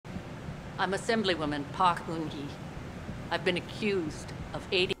I'm Assemblywoman Park Eun-Hee. I've been accused of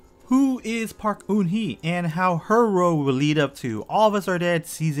aiding. Who is Park Eun-Hee and how her role will lead up to All of Us Are Dead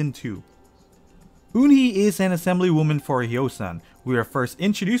Season 2. Eun-Hee is an assemblywoman for Hyo-sun. We were first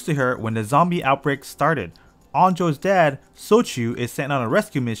introduced to her when the zombie outbreak started. Anjo's dad, So-chu, is sent on a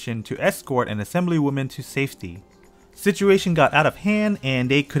rescue mission to escort an assemblywoman to safety. Situation got out of hand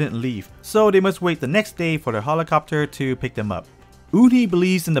and they couldn't leave, so they must wait the next day for the helicopter to pick them up. Eun-Hee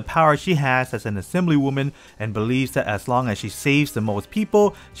believes in the power she has as an assemblywoman and believes that as long as she saves the most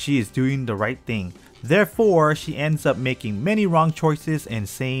people, she is doing the right thing. Therefore, she ends up making many wrong choices and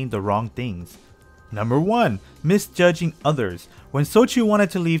saying the wrong things. Number 1. Misjudging others. When So-chu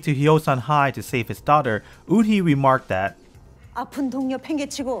wanted to leave to Hyo-sun High to save his daughter, Eun-Hee remarked that 아픈 동료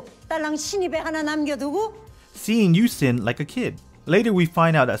팽개치고 딸랑 신입에 하나 남겨두고 seeing Yoo-sin like a kid. Later we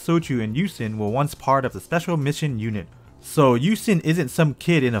find out that So-chu and Yoo-sin were once part of the Special Mission Unit. So Yoo-sin isn't some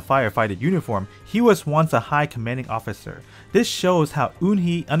kid in a firefighter uniform, he was once a high commanding officer. This shows how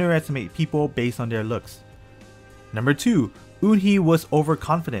Eun-Hee underestimates people based on their looks. Number 2. Eun-Hee was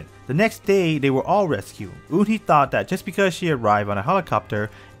overconfident. The next day, they were all rescued. Eun-Hee thought that just because she arrived on a helicopter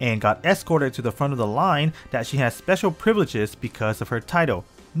and got escorted to the front of the line that she has special privileges because of her title.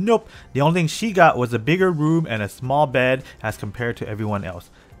 Nope, the only thing she got was a bigger room and a small bed as compared to everyone else.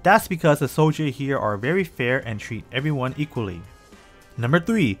 That's because the soldiers here are very fair and treat everyone equally. Number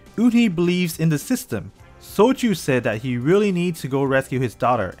 3. Eun-Hee believes in the system. So-chu said that he really needs to go rescue his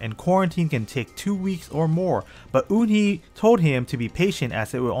daughter and quarantine can take 2 weeks or more, but Eun-Hee told him to be patient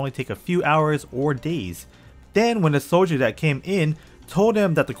as it will only take a few hours or days. Then when the soldier that came in told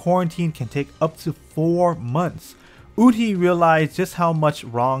him that the quarantine can take up to 4 months, Eun-Hee realized just how much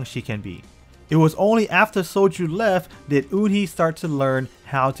wrong she can be. It was only after So-chu left did Eun-Hee start to learn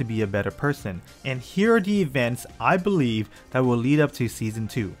how to be a better person, and here are the events I believe that will lead up to Season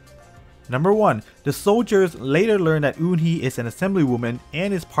 2. Number 1. The soldiers later learn that Eun-Hee is an assemblywoman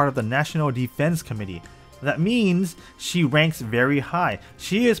and is part of the National Defense Committee. That means she ranks very high.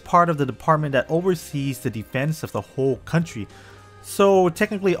 She is part of the department that oversees the defense of the whole country. So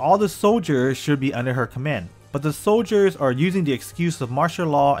technically all the soldiers should be under her command. But the soldiers are using the excuse of martial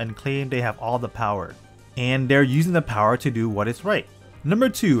law and claim they have all the power. And they're using the power to do what is right. Number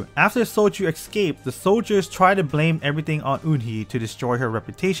 2. After So-chu escaped, the soldiers try to blame everything on Eun-Hee to destroy her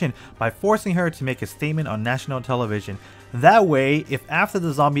reputation by forcing her to make a statement on national television. That way, if after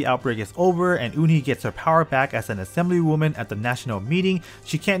the zombie outbreak is over and Eun-Hee gets her power back as an assemblywoman at the national meeting,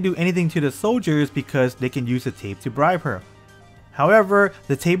 she can't do anything to the soldiers because they can use the tape to bribe her. However,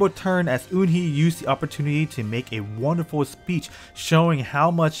 the table turned as Eun-Hee used the opportunity to make a wonderful speech showing how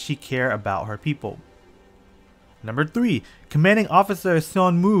much she cared about her people. Number 3. Commanding Officer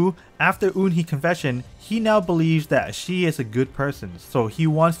Seon-moo, after Eun-Hee's confession, he now believes that she is a good person, so he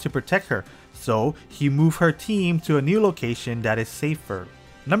wants to protect her, so he moved her team to a new location that is safer.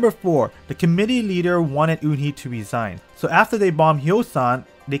 Number 4. The committee leader wanted Eun-Hee to resign, so after they bomb Hyo-san,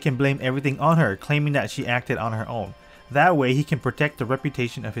 they can blame everything on her, claiming that she acted on her own. That way he can protect the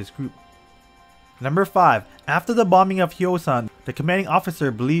reputation of his group. Number 5. After the bombing of Hyo-san, the commanding officer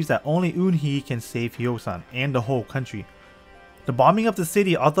believes that only Eun-Hee can save Hyo-san and the whole country. The bombing of the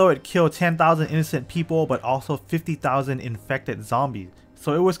city, although it killed 10,000 innocent people but also 50,000 infected zombies,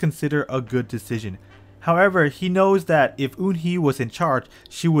 so it was considered a good decision. However, he knows that if Eun-Hee was in charge,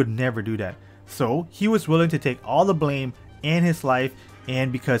 she would never do that. So he was willing to take all the blame and his life,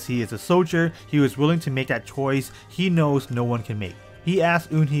 and because he is a soldier, he was willing to make that choice he knows no one can make. He asked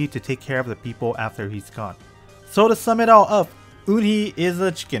Eun-Hee to take care of the people after he's gone. So to sum it all up, Eun-Hee is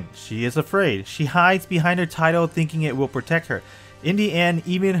a chicken. She is afraid. She hides behind her title thinking it will protect her. In the end,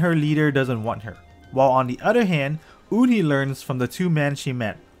 even her leader doesn't want her. While on the other hand, Eun-Hee learns from the 2 men she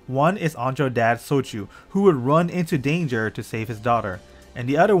met. One is Anjo's dad, So-chu, who would run into danger to save his daughter. And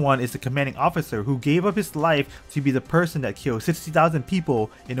the other one is the commanding officer who gave up his life to be the person that killed 60,000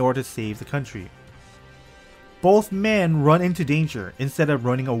 people in order to save the country. Both men run into danger instead of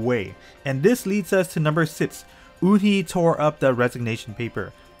running away, and this leads us to number 6. Eun-Hee tore up the resignation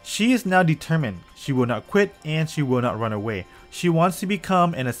paper. She is now determined. She will not quit and she will not run away. She wants to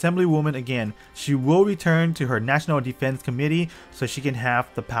become an assemblywoman again. She will return to her National Defense Committee so she can have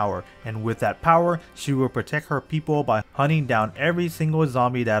the power, and with that power, she will protect her people by hunting down every single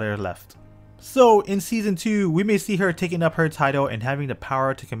zombie that are left. So in Season 2, we may see her taking up her title and having the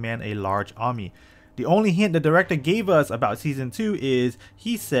power to command a large army. The only hint the director gave us about Season 2 is,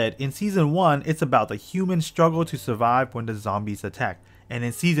 he said in Season 1 it's about the human struggle to survive when the zombies attack. And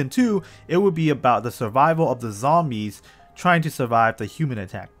in Season 2, it would be about the survival of the zombies trying to survive the human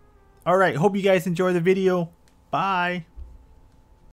attack. Alright, hope you guys enjoyed the video. Bye!